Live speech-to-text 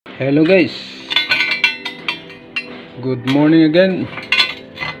Hello guys, good morning again.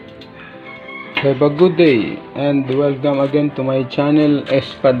 Have a good day and welcome again to my channel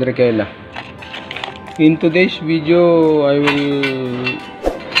S. Padre Kela. In today's video I will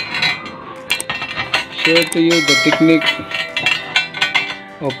share to you the technique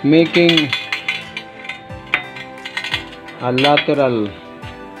of making a lateral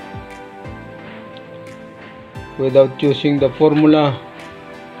without using the formula,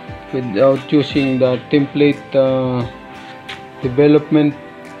 without using the template development,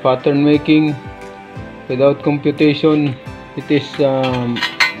 pattern making, without computation. It is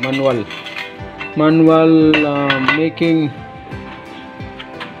manual making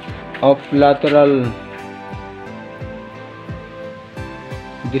of lateral.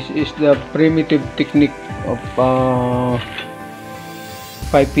 This is the primitive technique of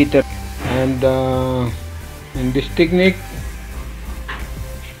 5 meter, and in this technique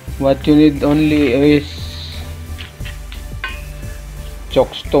what you need only is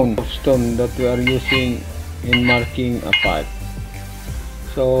chalkstone that we are using in marking a part.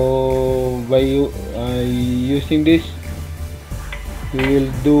 So by using this we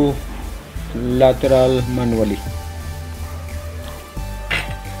will do lateral manually,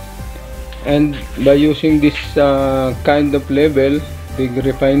 and by using this kind of level, big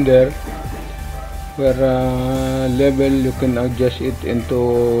refiner, where level you can adjust it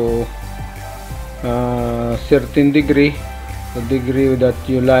into certain degree, the degree that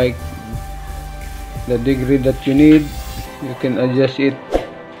you like, the degree that you need, you can adjust it.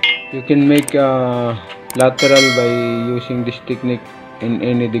 You can make a lateral by using this technique in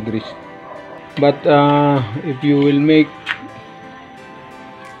any degrees. But if you will make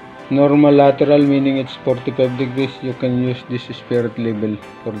normal lateral, meaning it's 45 degrees, you can use this spirit level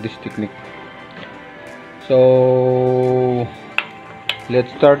for this technique. So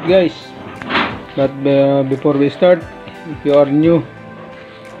let's start, guys. But before we start, if you are new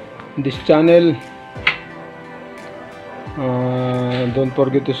this channel, don't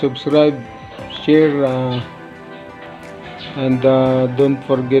forget to subscribe, share, and don't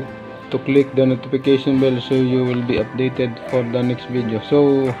forget to click the notification bell so you will be updated for the next video.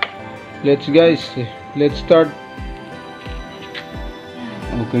 So let's start.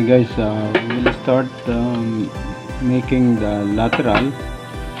 Okay guys, we will start making the lateral.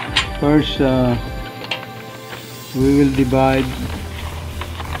 First we will divide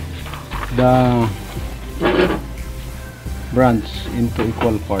the branch into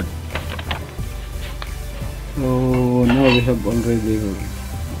equal part. So now we have already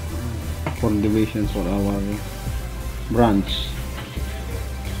 4 divisions for our branch.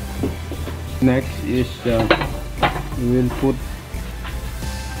 Next is we will put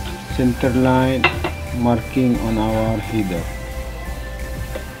center line marking on our header.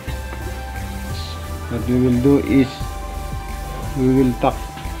 What we will do is we will tuck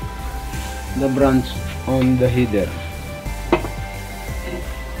the branch on the header.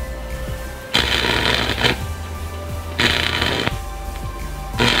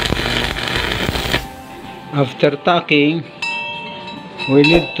 After tucking, we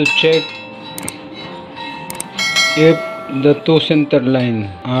need to check if the two center line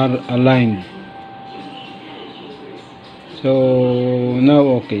are aligned. So now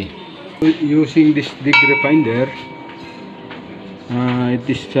okay, using this degree finder, it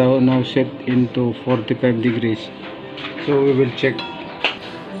is now set into 45 degrees, so we will check.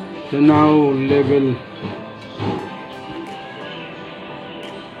 So now level.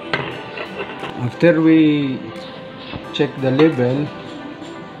 After we check the levelness,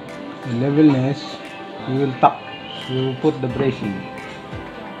 we will tuck. We will put the bracing.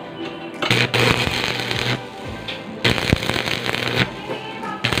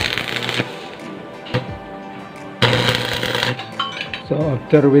 So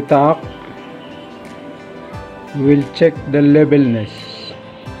after we tuck, we will check the levelness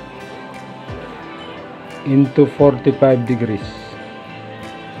into 45 degrees.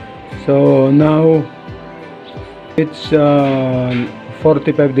 So now it's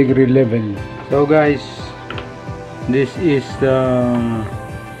 45 degree level. So guys, this is the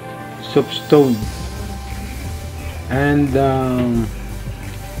soapstone, and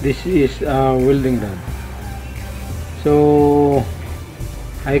this is a welding rod. So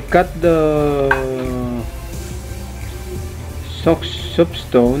I cut the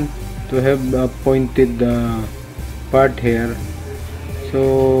soapstone to have a pointed part here.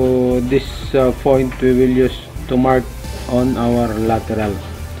 So this point we will use to mark on our lateral,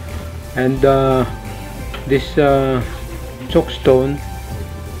 and this chalkstone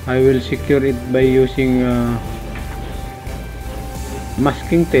I will secure it by using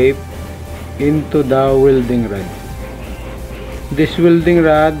masking tape into the welding rod. This welding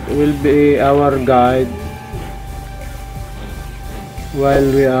rod will be our guide while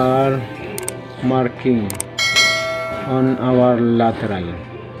we are marking on our lateral.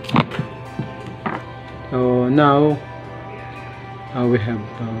 So now we have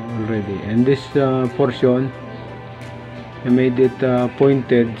already, and this portion I made it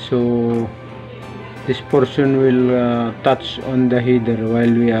pointed, so this portion will touch on the header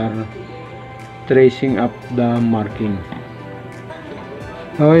while we are tracing up the marking.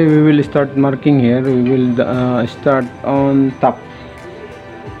 Okay, we will start marking here. We will start on top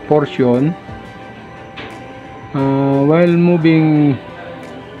portion. While moving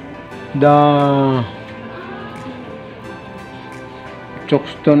the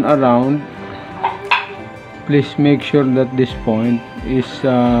chokestone around, please make sure that this point is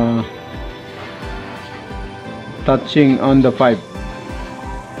touching on the pipe,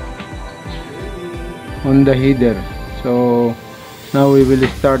 on the header. So now we will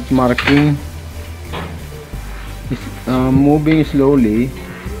start marking, moving slowly.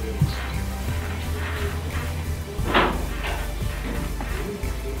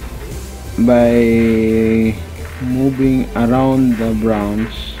 By moving around the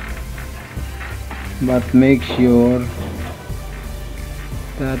branch, but make sure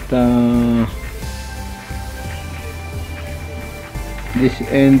that this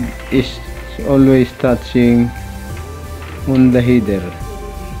end is always touching on the header.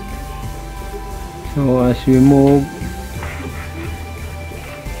 So as we move,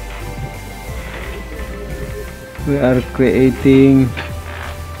 we are creating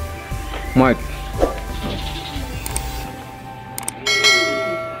marks.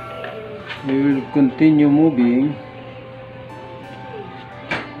 We will continue moving.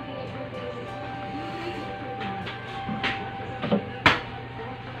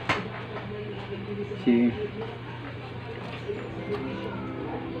 See,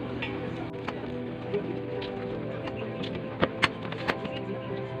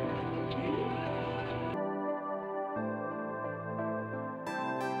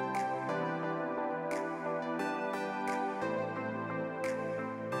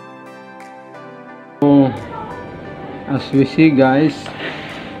 as we see, guys,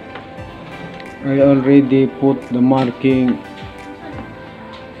 I already put the marking,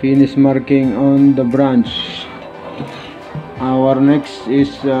 finish marking on the branch. Our next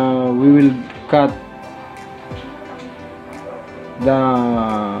is we will cut the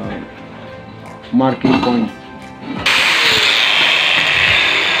marking point.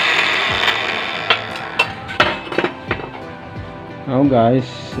 Now guys,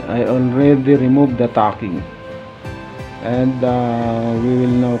 I already removed the tacking, and we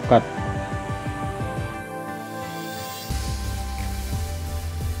will now cut.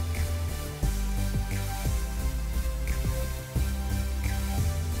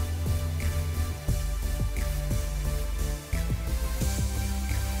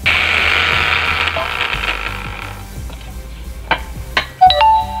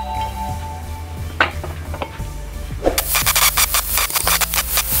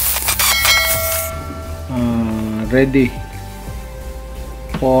 Ready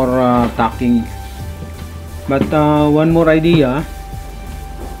for tacking. But one more idea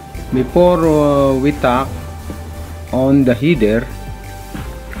before we tack on the header.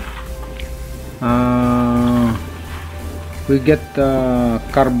 We get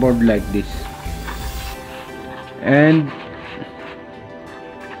cardboard like this and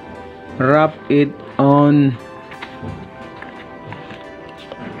wrap it on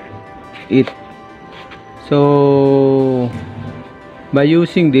it. So by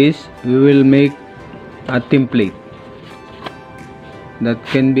using this, we will make a template that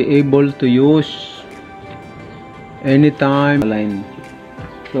can be able to use anytime line.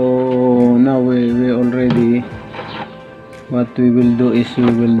 So now we already, what we will do is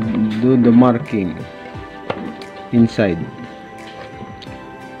we will do the marking inside.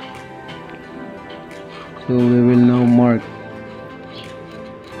 So we will now mark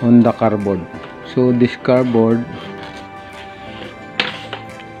on the cardboard. So this cardboard,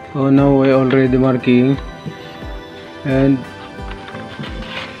 so now we already marking, and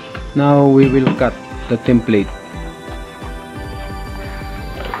now we will cut the template.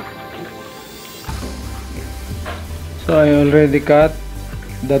 So I already cut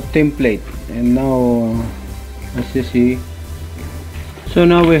the template, and now as you see, so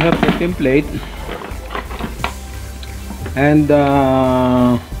now we have the template, and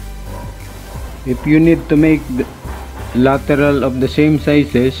if you need to make the lateral of the same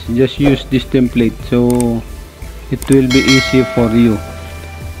sizes, just use this template, so it will be easy for you.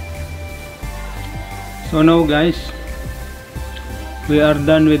 So now guys, we are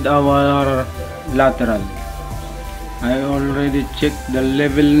done with our lateral. I already checked the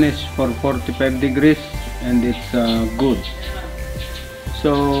levelness for 45 degrees and it's good.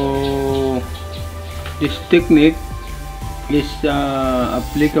 So this technique is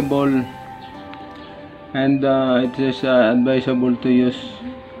applicable and it is advisable to use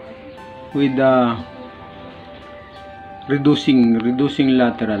with reducing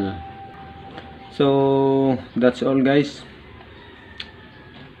lateral. So that's all guys,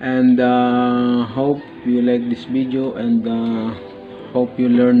 and hope you like this video, and hope you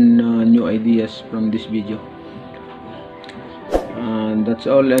learn new ideas from this video. And that's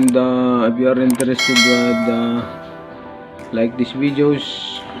all, and if you are interested with like these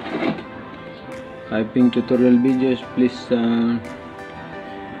videos, piping tutorial videos, please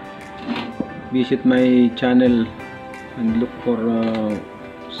visit my channel and look for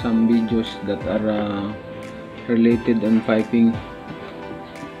some videos that are related on piping.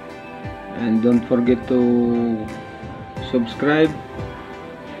 And don't forget to subscribe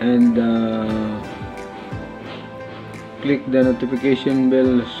and click the notification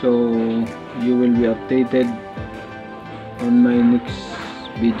bell so you will be updated on my next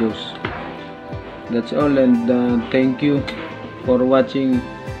videos. That's all, and thank you for watching.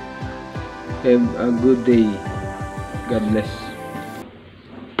 Have a good day. God bless.